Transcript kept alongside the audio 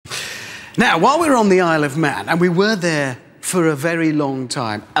Now, while we were on the Isle of Man, and we were there for a very long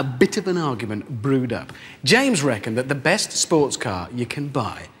time, a bit of an argument brewed up. James reckoned that the best sports car you can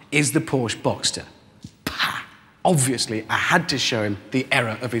buy is the Porsche Boxster. Pah! Obviously, I had to show him the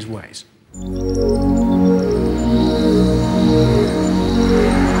error of his ways.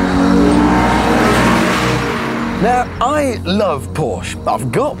 Now, I love Porsche.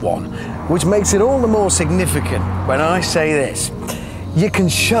 I've got one, which makes it all the more significant when I say this. You can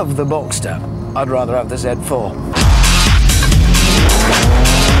shove the Boxster. I'd rather have the Z4.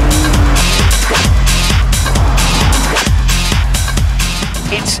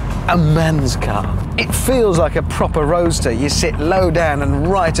 It's a man's car. It feels like a proper roadster. You sit low down and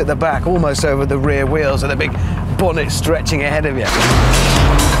right at the back, almost over the rear wheels, and a big bonnet stretching ahead of you.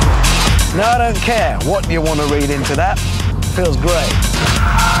 No, I don't care what you want to read into that. Feels great.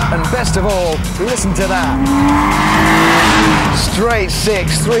 And best of all, listen to that. Straight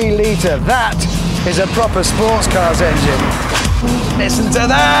 6, 3 litre. That is a proper sports car's engine. Listen to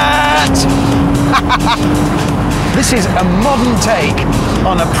that! This is a modern take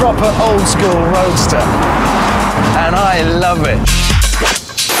on a proper old school roadster. And I love it.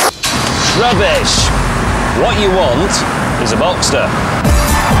 Rubbish! What you want is a Boxster.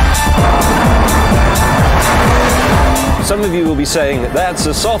 Some of you will be saying that's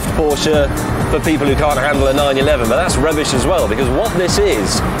a soft Porsche for people who can't handle a 911, but that's rubbish as well, because what this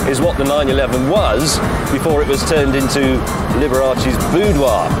is what the 911 was before it was turned into Liberace's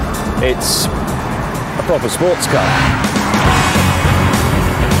boudoir. It's a proper sports car.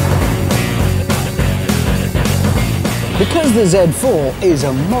 Because the Z4 is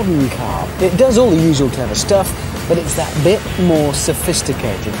a modern car, it does all the usual clever stuff, but it's that bit more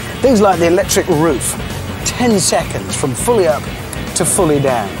sophisticated. Things like the electric roof, 10 seconds from fully up to fully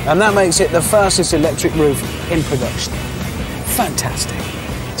down, and that makes it the fastest electric roof in production. Fantastic.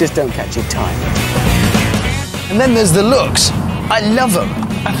 Just don't catch your time. And then there's the looks. I love them.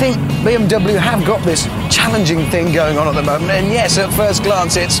 I think BMW have got this challenging thing going on at the moment, and yes, at first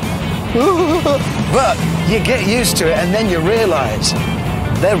glance it's but you get used to it and then you realise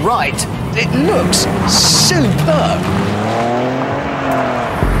they're right. It looks superb.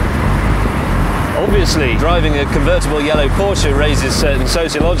 Obviously, driving a convertible yellow Porsche raises certain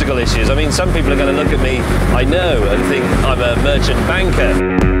sociological issues. I mean, some people are going to look at me, I know, and think I'm a merchant banker.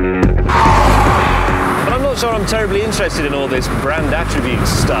 But I'm not sure I'm terribly interested in all this brand attributes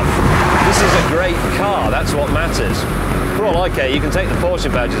stuff. This is a great car, that's what matters. For all I care, you can take the Porsche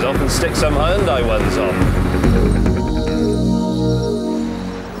badges off and stick some Hyundai ones on.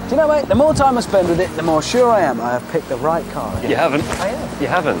 Do you know, mate, the more time I spend with it, the more sure I am I have picked the right car. You haven't. I have. You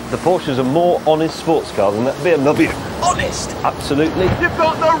haven't. The Porsche's a more honest sports car than that BMW. Honest? Absolutely. You've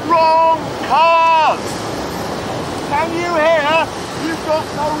got the wrong car! Can you hear? You've got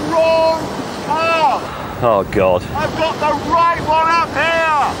the wrong car! Oh, God. I've got the right one up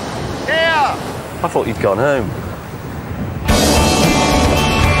here! Here! I thought you'd gone home.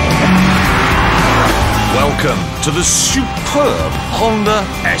 Welcome to the superb Honda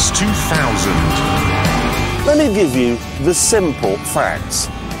S2000. Let me give you the simple facts.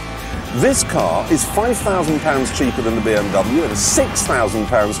 This car is £5,000 cheaper than the BMW and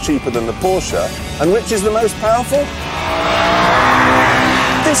 £6,000 cheaper than the Porsche. And which is the most powerful?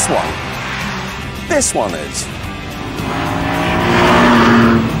 This one. This one is.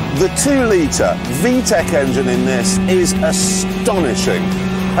 The 2-litre VTEC engine in this is astonishing.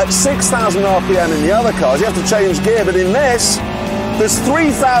 At 6,000 RPM in the other cars, you have to change gear, but in this, there's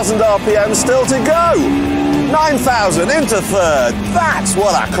 3,000 RPM still to go. 9,000 into third. That's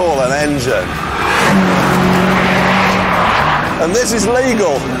what I call an engine. And this is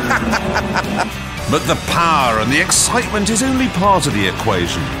legal. But the power and the excitement is only part of the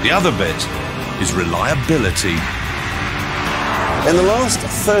equation. The other bit is reliability. In the last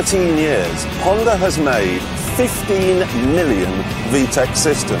 13 years, Honda has made 15 million VTEC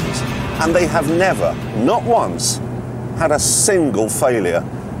systems, and they have never, not once, had a single failure.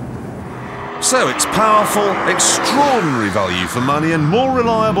 So it's powerful, extraordinary value for money and more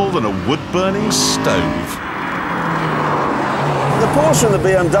reliable than a wood-burning stove. The Porsche and the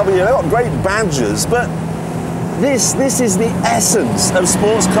BMW, they've got great badges, but this is the essence of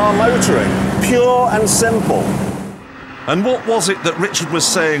sports car motoring, pure and simple. And what was it that Richard was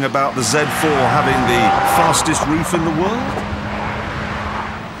saying about the Z4 having the fastest roof in the world?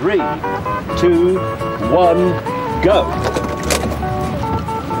 3, 2, 1, go.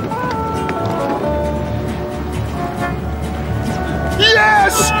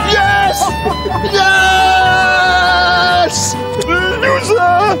 Yes! Yes! Yes!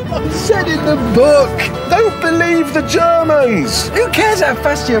 Loser! Said in the book. Don't believe the Germans! Who cares how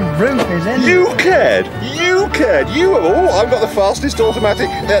fast your roof is, anyway? You cared! You cared! I've got the fastest automatic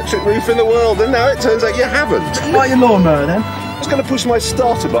electric roof in the world, and now it turns out you haven't. Like your lawnmower, then? I was going to push my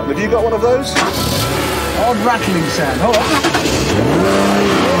starter button. Have you got one of those? Odd rattling sound. Hold on.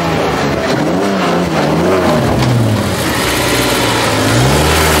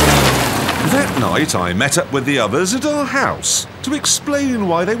 That night I met up with the others at our house to explain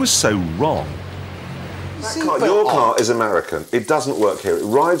why they were so wrong. Your car is American. It doesn't work here. It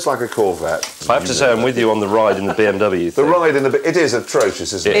rides like a Corvette. I have to say I'm with you on the ride in the BMW thing. The ride in it is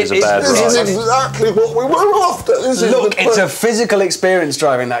atrocious, isn't it? It is a bad This ride. is exactly what we were after. Look, it's a physical experience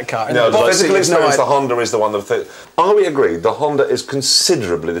driving that car. No, the boxing, physical it's experience, the no Honda is the one that... Are we agreed? The Honda is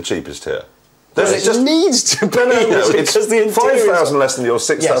considerably the cheapest here. It needs to be. It's because the interior 5,000 less than yours,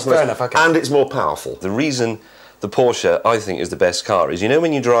 6,000 Yes, fair less, enough, okay. and it's more powerful. The reason the Porsche, I think, is the best car is, you know,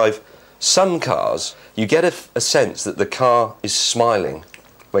 when you drive some cars, you get a sense that the car is smiling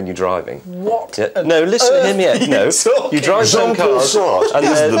when you're driving. What? Yeah. No, listen, hear me out. No, you drive some Jean-Paul cars Sartre and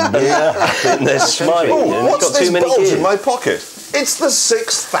is they're smiling. Oh, and it's what's got this too many bulge gears. in my pocket? It's the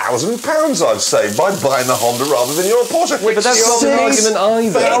 £6,000 I've saved by buying the Honda rather than your Porsche. But that's not an argument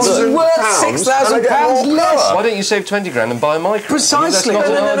either. It's worth £6,000 less. Why don't you save 20 grand and buy a micro? Precisely. I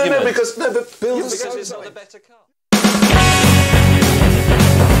mean, that's not an No, argument. because Because it's not the better car.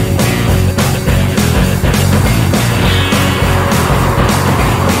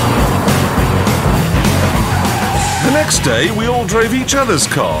 The next day we all drove each other's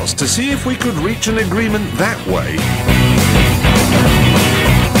cars to see if we could reach an agreement that way.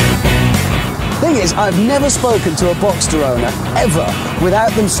 Thing is, I've never spoken to a Boxster owner, ever,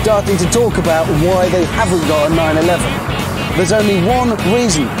 without them starting to talk about why they haven't got a 911. There's only one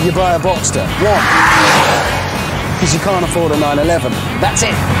reason you buy a Boxster. One. Because you can't afford a 911. That's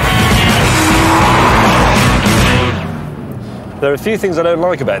it. There are a few things I don't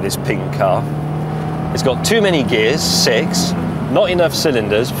like about this pink car. It's got too many gears, 6, not enough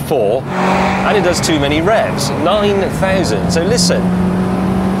cylinders, 4, and it does too many revs, 9,000. So listen,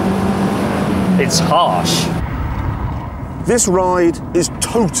 it's harsh. This ride is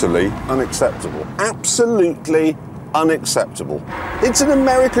totally unacceptable. Absolutely unacceptable. It's an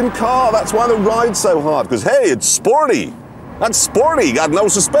American car, that's why the ride's so hard, because hey, it's sporty. That's sporty, got no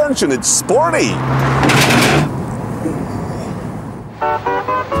suspension, it's sporty.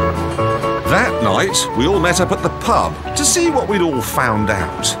 That night we all met up at the pub to see what we'd all found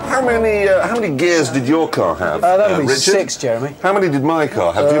out. How many gears did your car have? That'll be Richard? 6, Jeremy. How many did my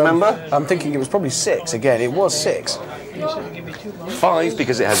car have? Do you remember? I'm thinking it was probably 6 again. It was 6. 5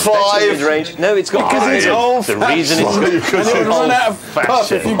 because it has 5. better mid-range. No, it's got Because it's the reason it's old-fashioned. And it would run out of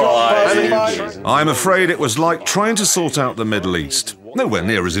puff if you got How many 5. gears? I'm afraid it was like trying to sort out the Middle East. Nowhere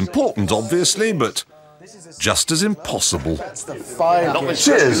near as important, obviously, but just as impossible. That's the 5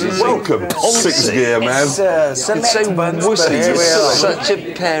 Cheers, welcome, 6-gear man. It's so Wussy. here we are. Such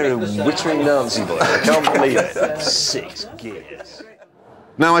a pair of wittering Nazi boys. I can't believe it. 6 gears.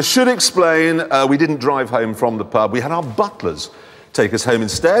 Now I should explain, we didn't drive home from the pub, we had our butlers take us home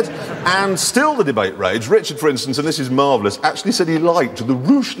instead, and still the debate raged. Richard, for instance, and this is marvellous, actually said he liked the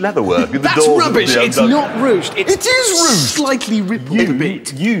ruched leatherwork in the That's doors rubbish. of the It's BMW. not ruched. It is ruched. Slightly rippled a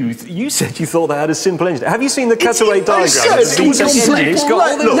bit. You said you thought they had a simple engine. Have you seen the cutaway diagram? said it was completely It's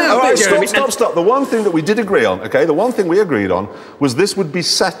got all Look, the all right, Jeremy, stop. The one thing that we did agree on, okay, the one thing we agreed on was this would be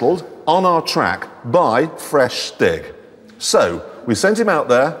settled on our track by Fresh Stig. So, we sent him out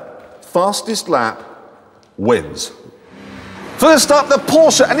there, fastest lap wins. First up, the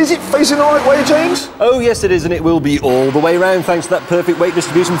Porsche, and is it facing the right way, James? Oh, yes, it is, and it will be all the way round thanks to that perfect weight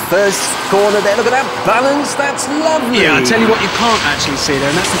distribution. First corner there, look at that balance, that's lovely. Yeah, I tell you what, you can't actually see there,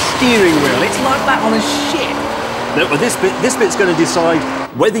 and that's the steering wheel. It's like that on a ship. No, but this bit's going to decide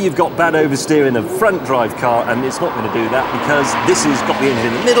whether you've got bad oversteer in a front drive car, and it's not going to do that because this has got the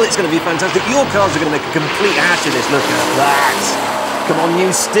engine in the middle. It's going to be fantastic. Your cars are going to make a complete hash of this. Look at that. Come on,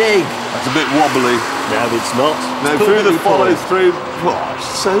 you Stig. That's a bit wobbly. No, it's not. No, It's through the perfectly follow fine. through. Oh,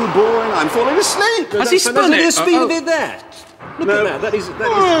 so boring. I'm falling asleep. Has he spun Look at the it? speed of it there. Look at that. That is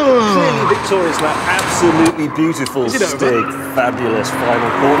clearly victorious lap. Absolutely beautiful Is it over? Stig. Fabulous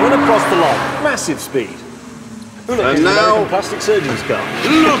final corner and across the line. Massive speed. Oh, look, And it's an now- American plastic surgeon's car.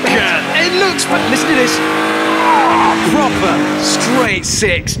 Look at it. Looks fun. Listen to this. Proper straight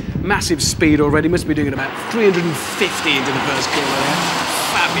 6. Massive speed already. Must be doing about 350 into the first corner there.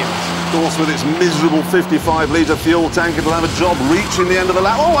 Fabulous. Of course, with its miserable 55-litre fuel tank, it'll have a job reaching the end of the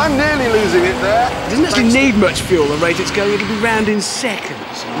lap. Oh, I'm nearly losing it there. It doesn't actually need much fuel. The rate it's going, it'll be round in seconds.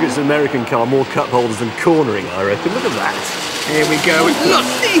 Look at this American car, more cup holders than cornering, I reckon. Look at that. Here we go. Look,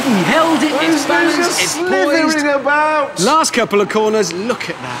 he held it, it's balanced, it's poised. About. Last couple of corners, look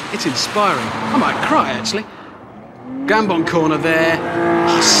at that. It's inspiring. I might cry, actually. Gambon corner there.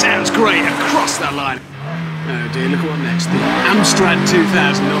 Oh, sounds great across that line. Oh dear, look at what next. The Amstrad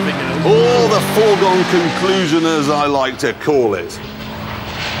 2000, off it goes. All the foregone conclusion, as I like to call it.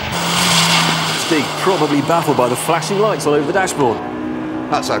 Stig probably baffled by the flashing lights all over the dashboard.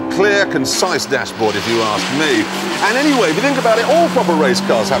 That's a clear, concise dashboard, if you ask me. And anyway, if you think about it, all proper race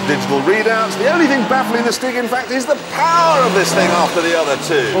cars have digital readouts. The only thing baffling the Stig, in fact, is the power of this thing after the other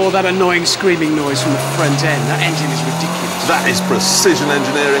two. Or that annoying screaming noise from the front end. That engine is ridiculous. That is precision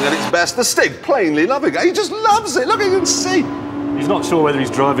engineering at its best. The Stig plainly loving it. He just loves it. Look, you can see. He's not sure whether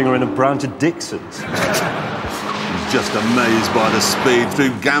he's driving or in a Brown to Dixon's. Just amazed by the speed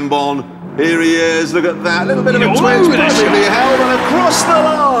through Gambon. Here he is, look at that, little bit of a twitch, perfectly held and across the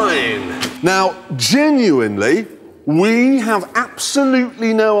line. Now, genuinely, we have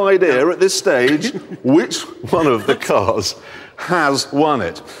absolutely no idea at this stage which one of the cars has won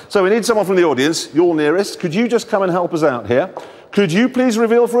it. So we need someone from the audience, you're nearest. Could you just come and help us out here? Could you please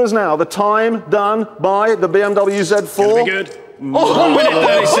reveal for us now the time done by the BMW Z4? Be good. 1 minute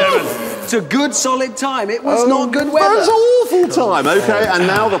 37. It's a good, solid time. It was not good weather. That's awful time. OK, and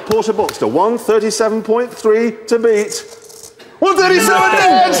now the Porsche Boxster, 1:37.3 to beat. 1:37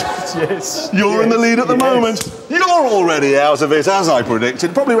 dead! Yes. You're in the lead at the moment. You're already out of it, as I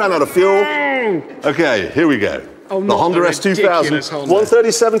predicted. Probably ran out of fuel. OK, here we go. Oh, the Honda S2000, Honda.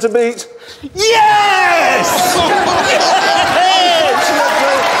 1:37 to beat. Yes!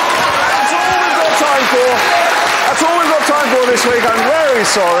 That's all we've got time for this week. I'm very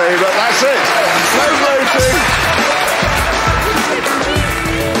sorry, but that's it. No gloating.